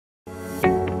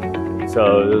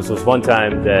So this was one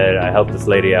time that I helped this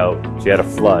lady out. She had a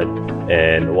flood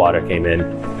and the water came in.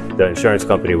 The insurance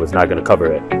company was not going to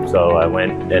cover it. So I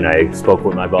went and I spoke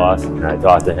with my boss and I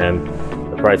talked to him.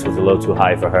 The price was a little too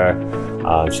high for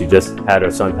her. She just had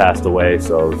her son passed away,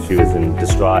 so she was in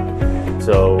distraught.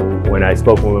 So when I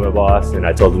spoke with my boss and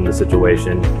I told him the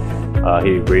situation,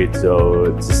 he agreed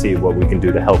to see what we can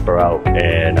do to help her out.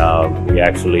 And we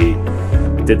actually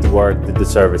did the work, did the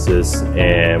services,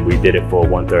 and we did it for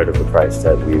 1/3 of the price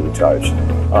that we would charge.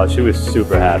 She was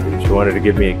super happy. She wanted to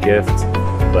give me a gift,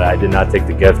 but I did not take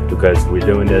the gift because we're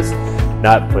doing this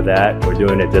not for that. We're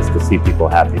doing it just to see people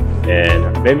happy.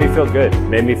 And it made me feel good. It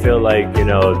made me feel like, you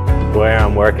know, where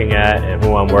I'm working at and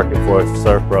who I'm working for,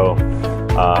 SERVPRO,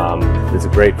 it's a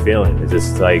great feeling. It's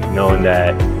just like knowing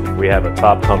that we have a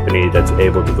top company that's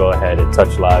able to go ahead and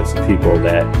touch lives of people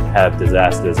that have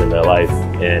disasters in their life.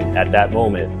 And at that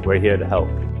moment, we're here to help.